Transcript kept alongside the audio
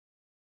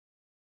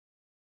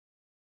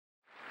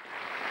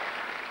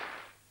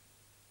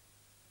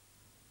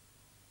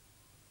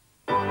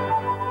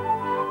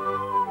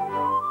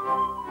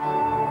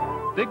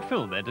Big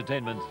film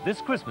entertainment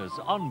this Christmas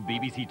on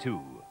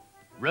BBC2.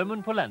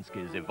 Roman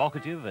Polanski's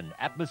evocative and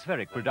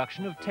atmospheric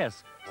production of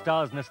Tess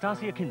stars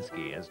Nastasia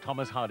Kinski as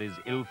Thomas Hardy's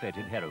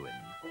ill-fated heroine.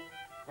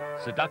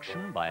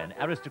 Seduction by an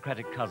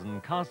aristocratic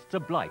cousin casts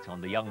a blight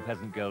on the young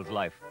peasant girl's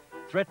life,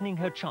 threatening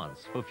her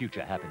chance for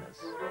future happiness.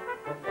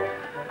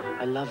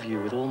 I love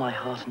you with all my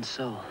heart and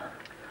soul.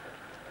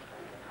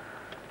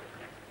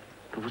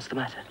 But what's the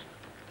matter?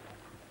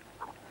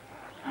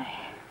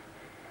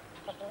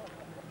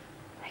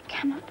 I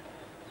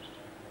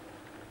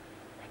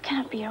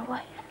cannot be your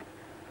wife.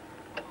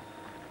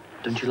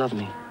 Don't you love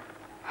me?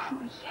 Oh,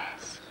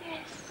 yes,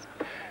 yes.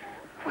 I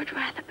would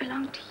rather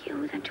belong to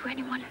you than to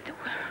anyone in the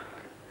world.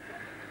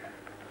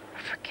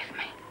 Forgive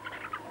me.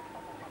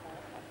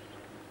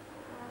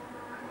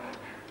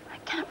 I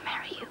cannot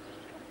marry you.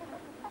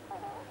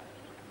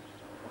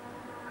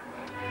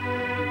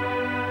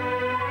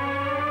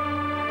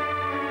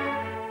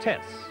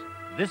 Tess,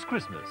 this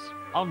Christmas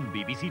on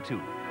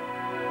BBC2.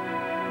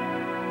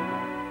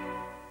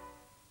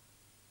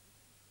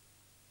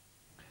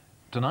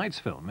 Tonight's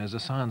film is a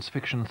science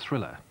fiction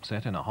thriller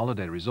set in a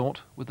holiday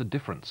resort with a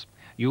difference.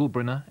 Yul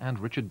Brynner and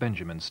Richard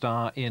Benjamin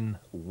star in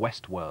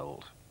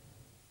Westworld.